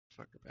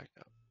motherfucker back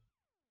up.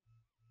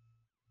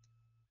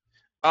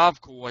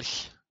 Of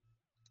course.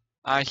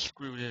 I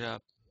screwed it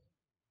up.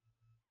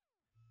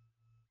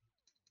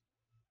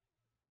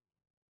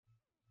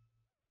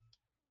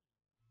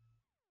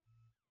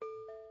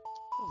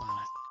 Hold on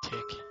a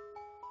tick.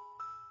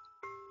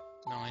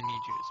 No, I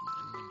need you as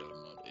in window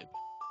mode, Ib.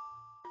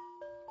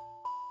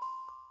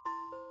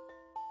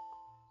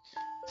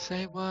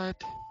 Say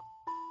what?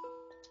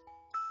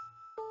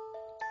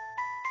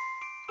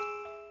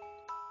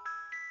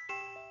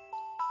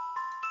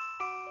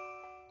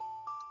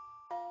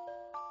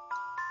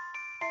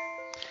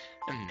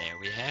 And there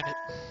we have it.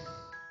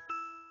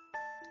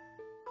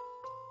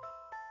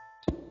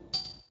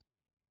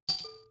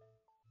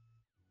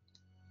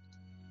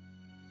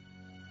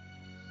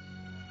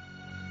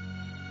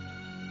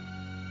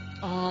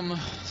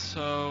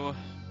 So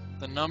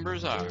the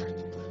numbers are,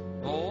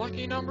 the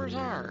lucky numbers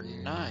are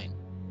 9.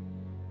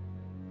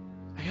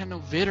 I got no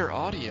vid or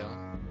audio.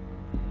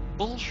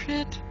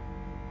 Bullshit.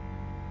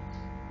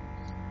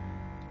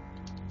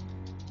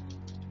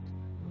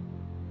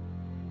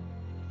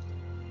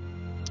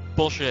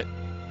 Bullshit.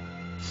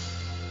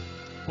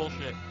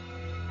 Bullshit.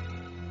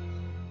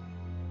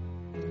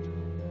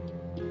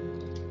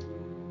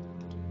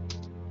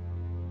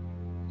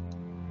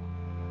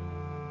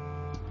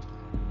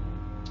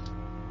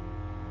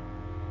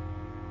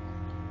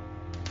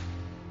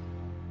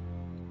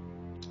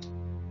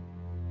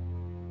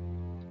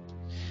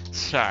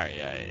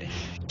 Sorry, I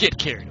get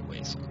carried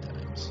away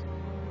sometimes.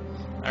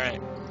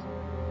 Alright.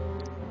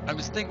 I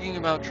was thinking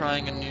about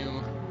trying a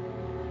new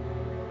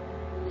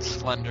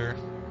Slender,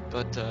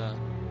 but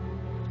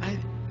I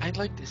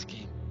like this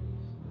game.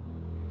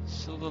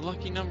 So the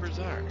lucky numbers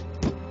are.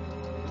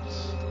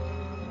 Oops.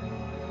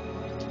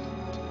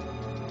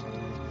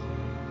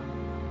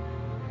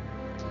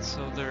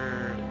 So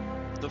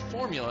the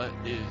formula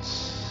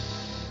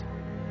is,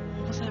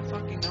 what was that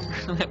fucking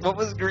number? What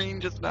was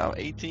green just now?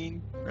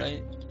 18,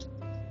 right?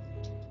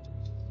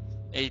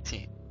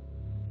 18.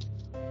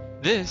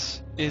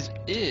 This is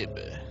IB.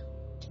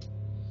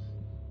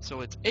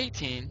 So it's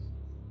 18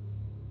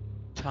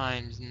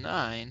 times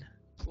 9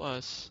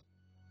 plus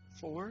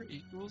 4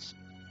 equals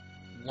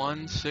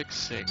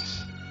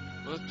 166.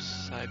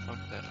 Whoops, I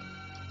fucked that up.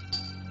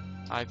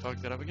 I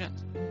fucked it up again.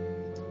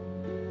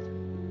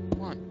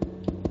 1.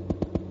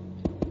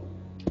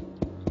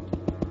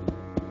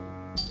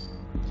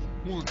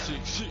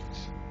 166.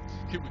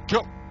 Here we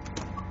go.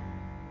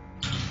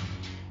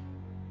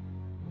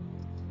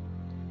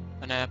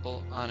 An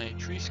apple on a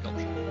tree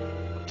sculpture.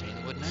 Obtain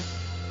a wooden apple.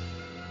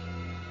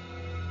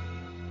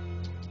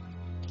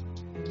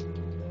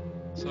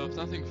 So if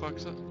nothing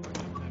fucks up, what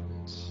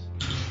happens?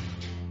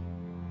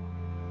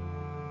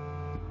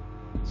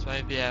 So I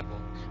have the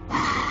apple.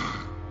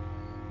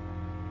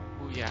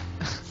 Oh yeah.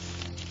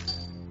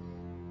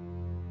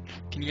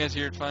 Can you guys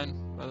hear it fine,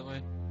 by the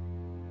way?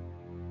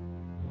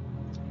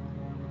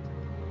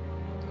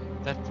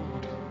 That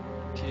food,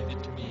 give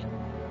it to me.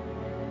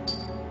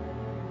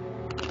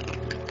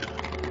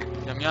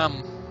 Yum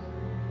yum.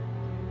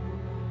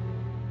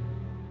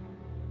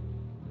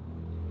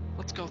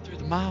 Let's go through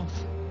the mouth.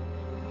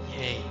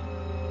 Yay.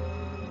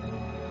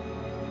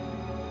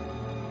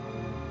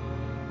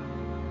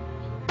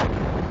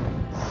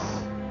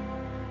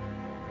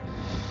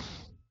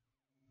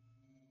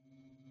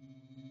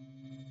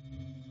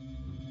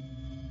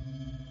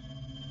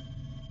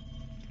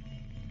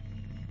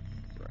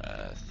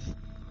 Breath.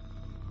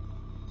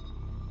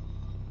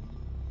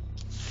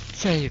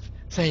 Save,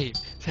 save,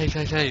 save,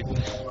 save, save.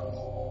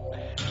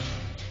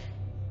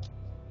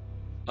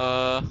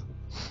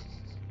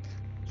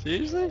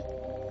 Seriously?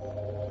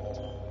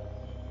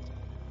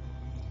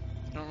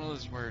 I don't know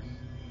this word.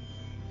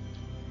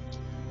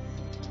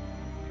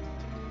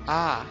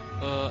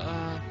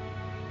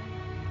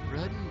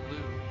 Red and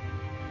blue.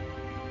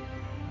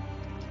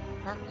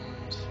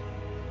 Heartlands.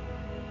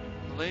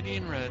 The lady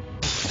in red.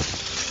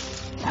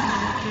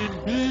 Fucking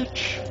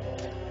bitch!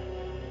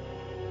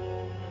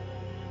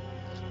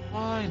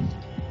 Why?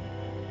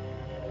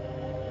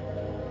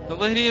 The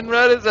lady in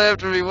red is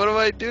after me, what do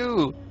I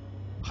do?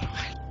 What do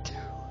I do?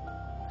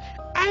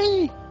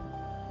 Aye!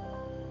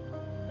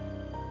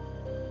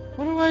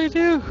 What do I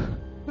do?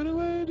 What do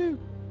I do?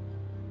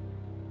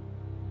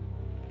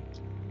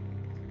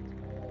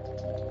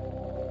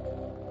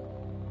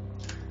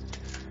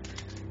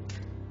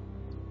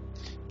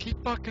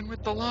 Keep fucking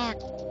with the lock.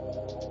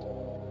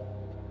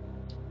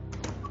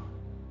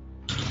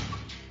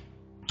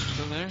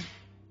 Still there?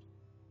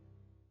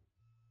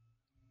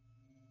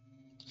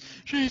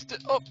 She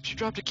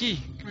dropped a key.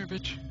 Come here,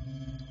 bitch.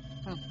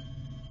 Come on.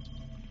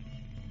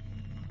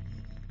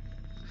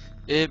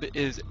 Ib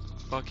is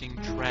fucking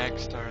track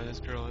star. This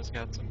girl has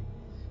got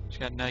she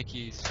got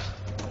Nikes.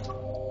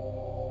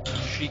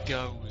 She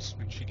goes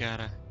when she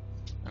gotta.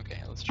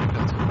 Okay, let's check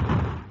out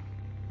some.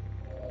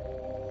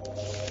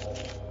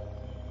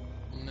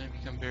 And they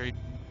become very,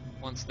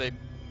 once that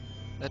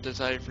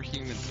desire for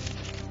human.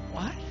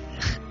 What?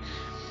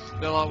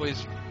 They'll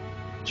always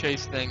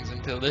chase things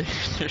until they're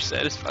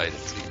satisfied, it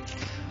seems.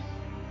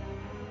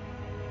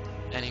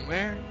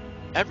 anywhere,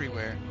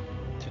 everywhere,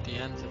 to the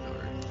ends of the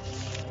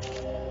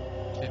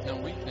earth. They have no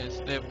weakness.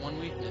 They have one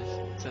weakness.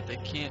 It's that they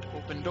can't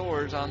open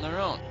doors on their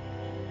own.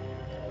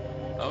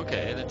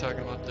 Okay, they're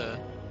talking about the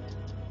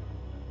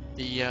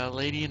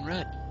lady in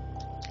red.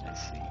 I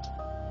see.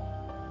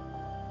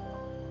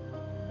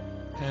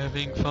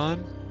 Having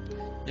fun?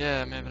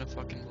 Yeah, I'm having a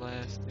fucking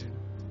blast, dude.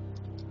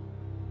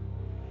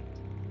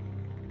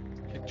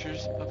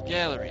 Pictures of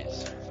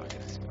galleries. Fuck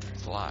it,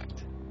 it's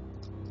locked.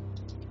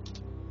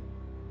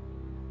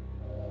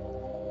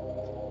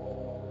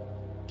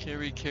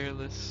 Carry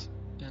careless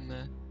and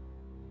the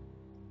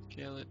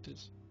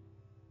Kalitus.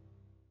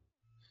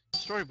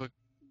 Storybook.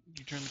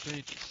 You turn the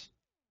pages.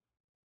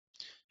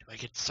 Do I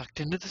get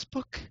sucked into this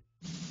book?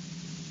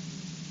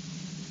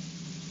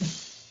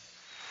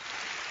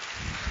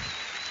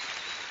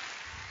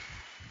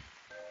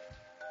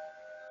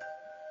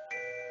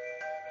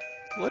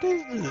 What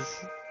is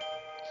this?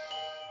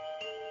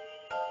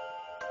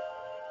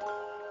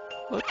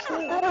 What's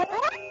that?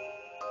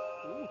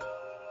 Ooh.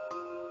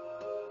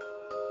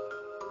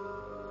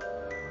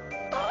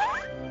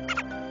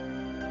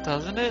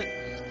 Doesn't it?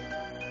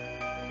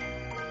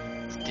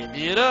 Let's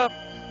divvy it up.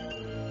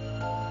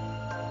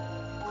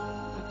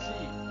 Let's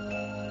see.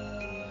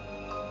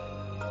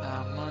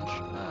 Munch.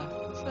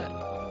 What's that?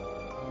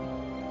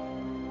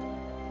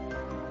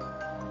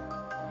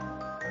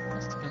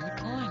 Must have been the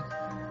coin.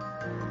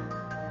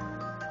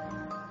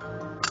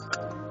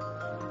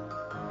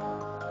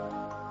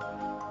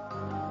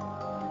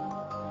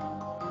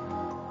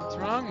 What's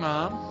wrong,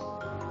 Mom?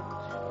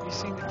 You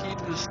seen the key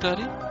to the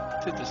study?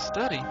 To the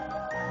study?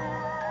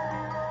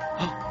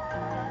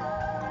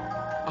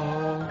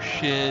 Oh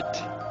shit.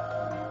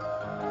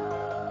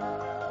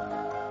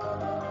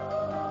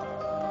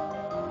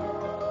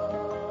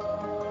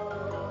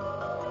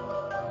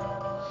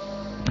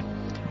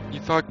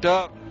 You fucked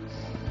up.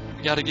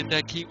 We gotta get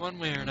that key one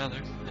way or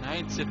another. And I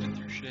ain't sifting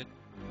through shit.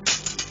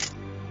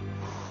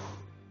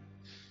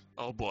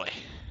 Oh boy.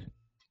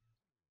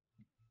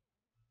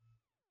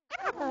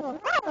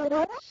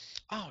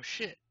 Oh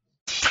shit.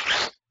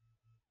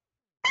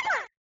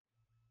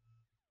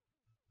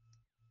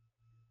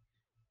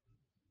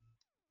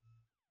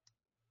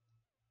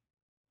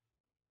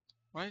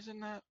 Why isn't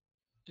that?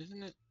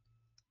 Isn't it?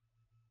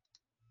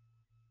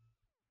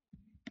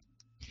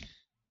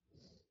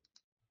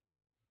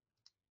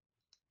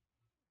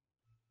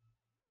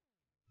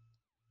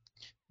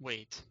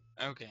 Wait.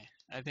 Okay.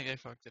 I think I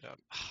fucked it up.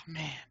 Oh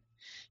man.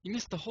 You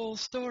missed the whole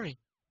story.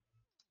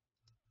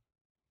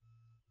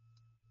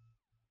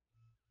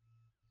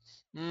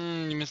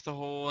 You missed the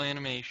whole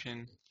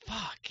animation.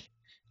 Fuck.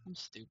 I'm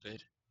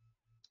stupid.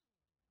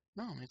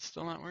 No, it's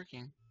still not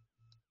working.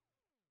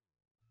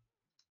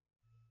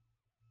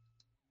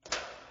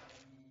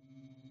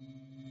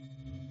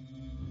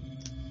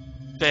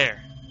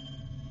 There.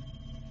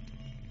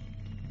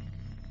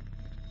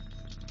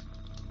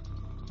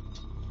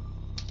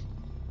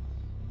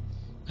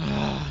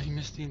 Ah, you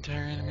missed the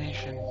entire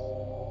animation.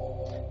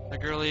 A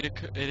girl ate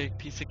a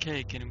piece of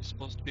cake and it was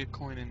supposed to be a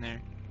coin in there.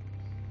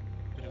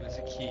 But it was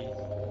a key.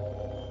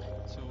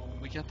 So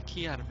we got the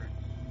key out of her.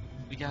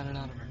 We got it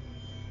out of her.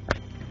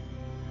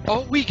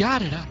 Oh, we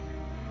got it out.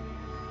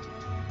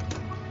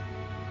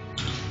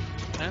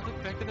 Can I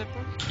look back at that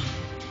book?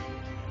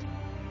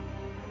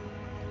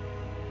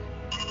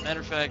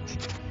 Matter of fact,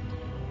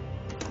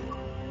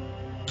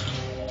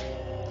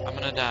 I'm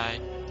gonna die.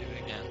 Do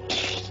it again.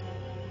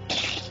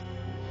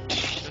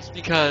 Just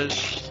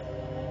because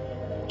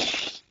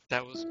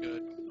that was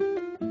good.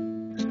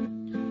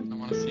 I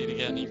want to see it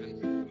again even.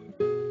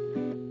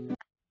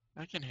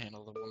 I can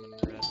handle the woman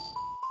in red.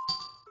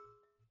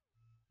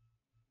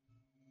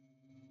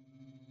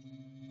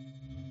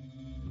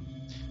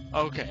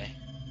 Okay.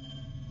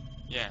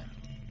 Yeah.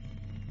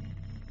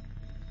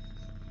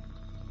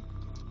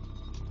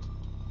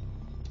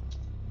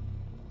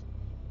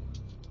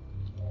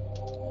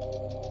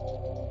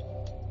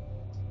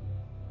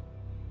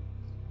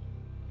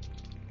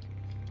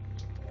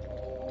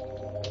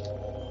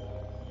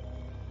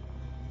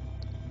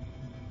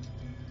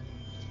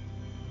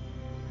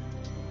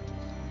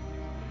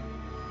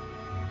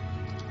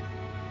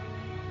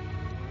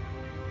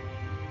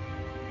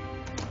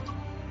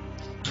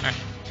 Alright.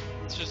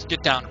 Let's just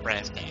get down to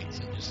brass tacks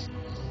and just...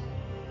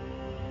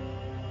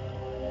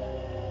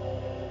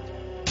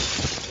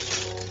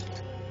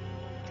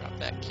 Drop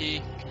that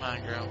key. Come on,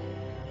 girl.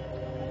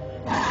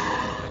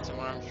 Put some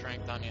arm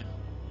strength on you.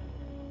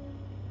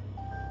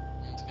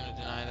 It's gonna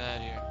deny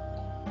that here.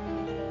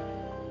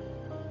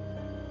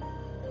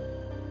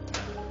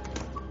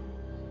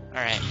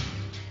 Alright.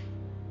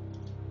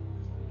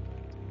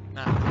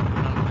 Now,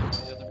 on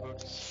to the other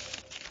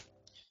books.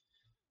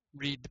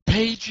 Read the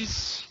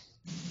pages.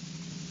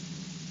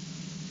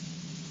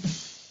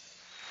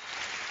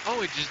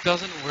 Oh, it just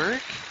doesn't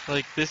work?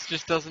 Like, this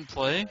just doesn't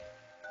play?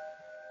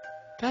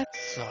 That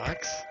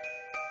sucks.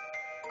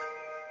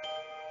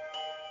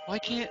 Why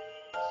can't...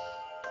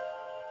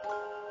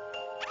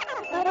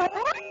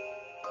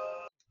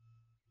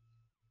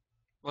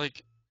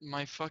 Like,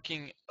 my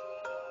fucking...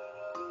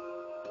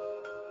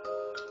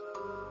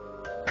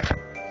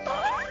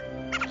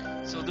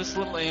 this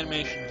little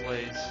animation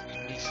plays.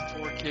 These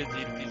 4 kids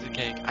eat a piece of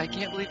cake. I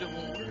can't believe it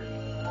won't work.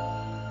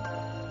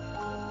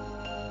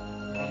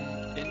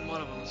 In one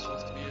of them is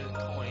supposed to be a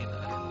coin.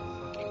 I don't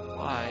know fucking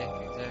why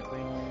exactly.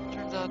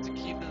 Turns out it's a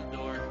key to the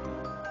door.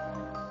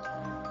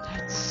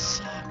 That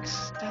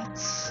sucks. That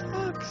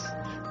sucks.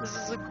 This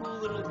is a cool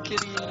little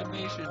kitty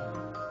animation.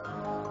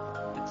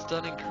 It's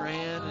done in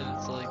crayon and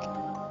it's like...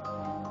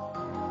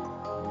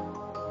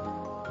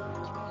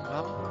 What's wrong,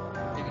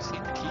 Mama? Have you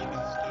seen the key?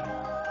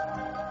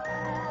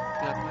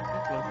 Got my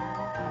book.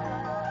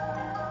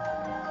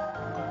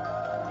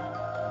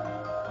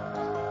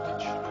 It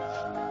should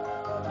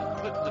have been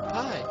put in the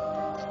pie.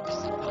 It's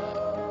the pie.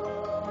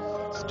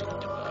 Stupid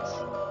device.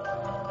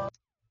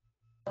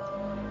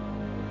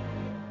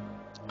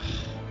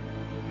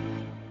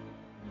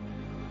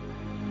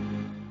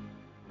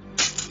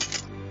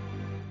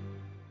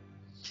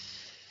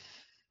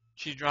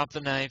 She dropped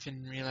the knife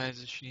and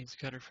realizes she needs to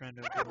cut her friend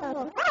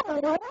open.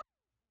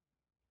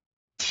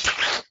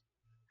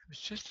 It was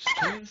just as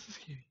cute as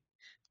key.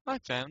 I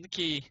found the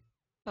key.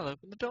 I'll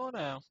open the door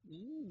now.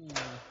 Ooh.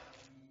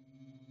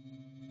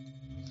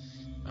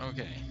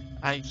 Okay,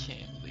 I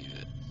can't believe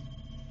it.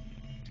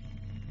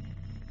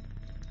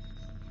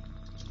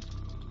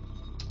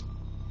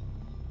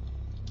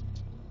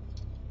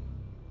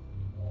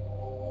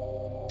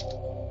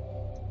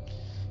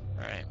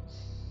 Alright.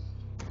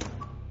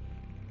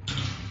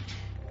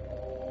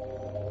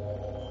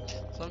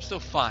 So I'm still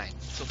fine.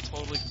 Still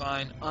totally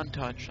fine,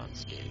 untouched,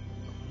 unscathed.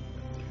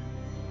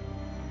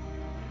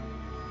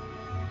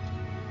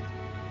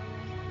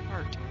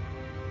 Heart.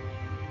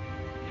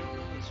 You don't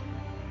know this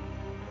word.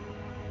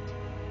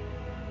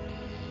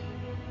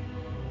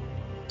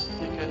 I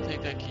think I'd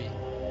take that key.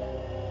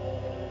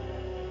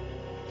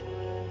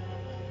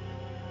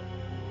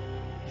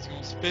 He's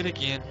gonna spit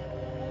again.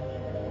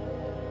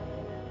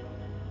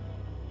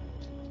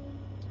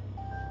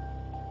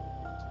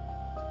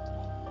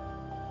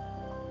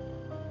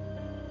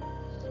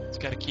 It's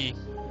got a key.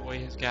 Boy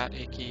has got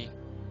a key.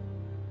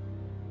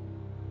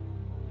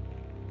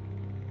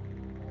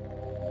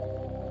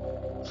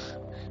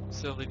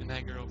 Still leaving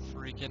that girl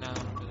freaking out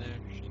over there.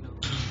 She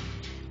knows.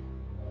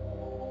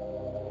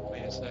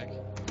 Wait a sec.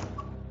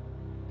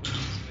 What does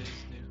his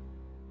face do?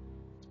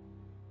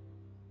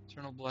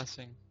 Eternal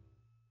blessing.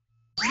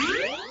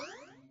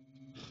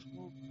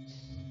 Well,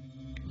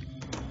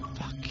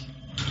 fuck.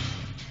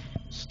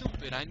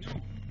 Stupid, I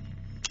knew.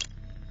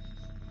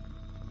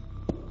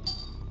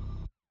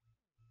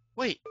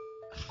 Wait.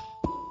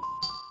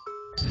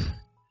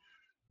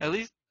 At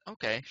least,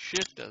 okay,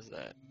 shift does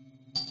that.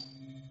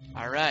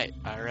 Alright,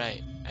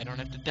 alright. I don't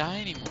have to die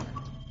anymore.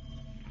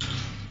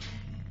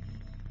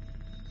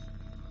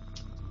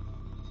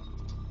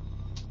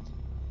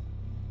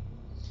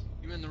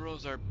 You and the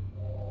rose are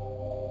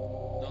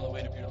know the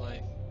weight of your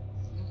life.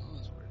 I don't know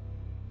this word.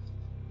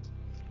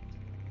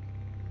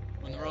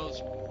 When the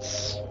rose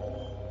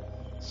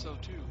so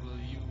too will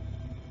you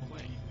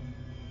away.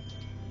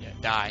 Yeah,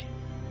 die.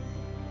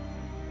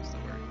 That's the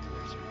word.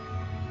 There's your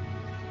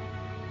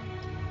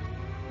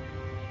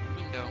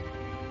window.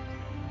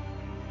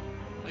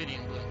 Lady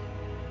in blue.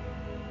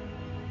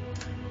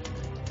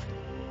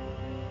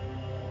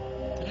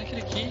 Did I get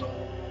a key?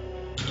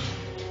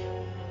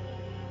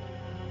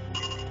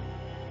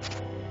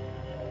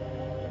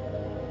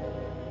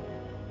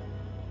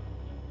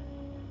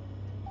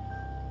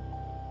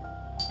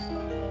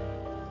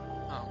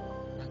 Oh,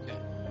 okay.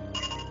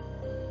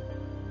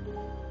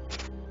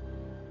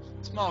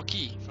 Small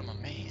key from a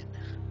man.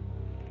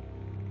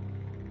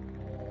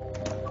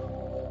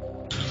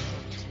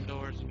 Some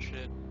doors and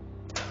shit.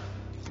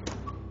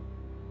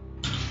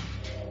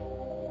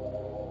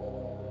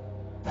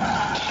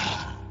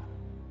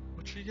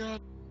 What she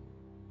got?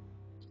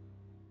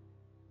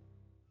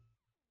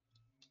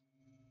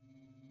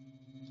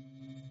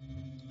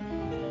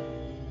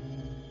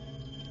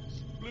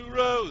 Blue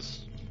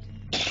rose!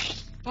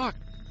 Fuck!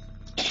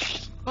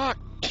 Fuck!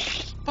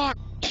 Fuck!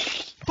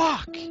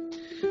 Fuck!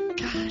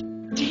 God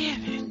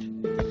damn it!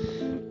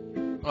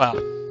 Wow.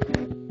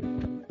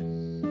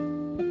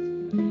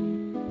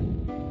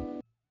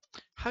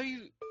 How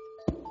you...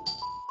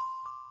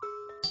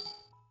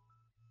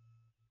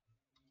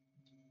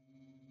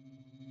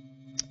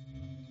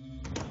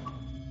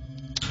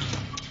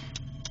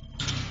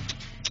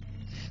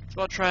 It's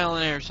about trial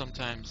and error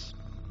sometimes.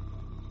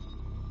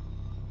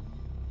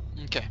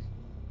 Okay.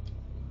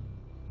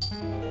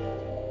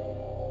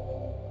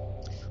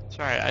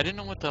 Sorry, I didn't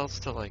know what else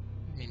to like.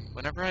 I mean,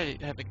 whenever I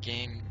have a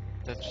game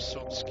that's just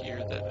so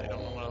obscure that I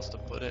don't know what else to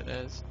put it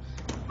as,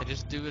 I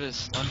just do it as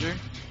Slender.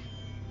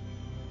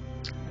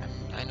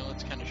 And I know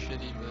it's kind of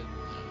shitty, but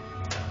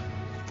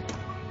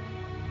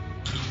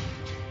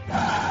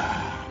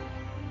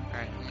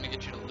alright, I'm gonna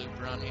get you to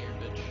loop around here,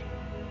 bitch.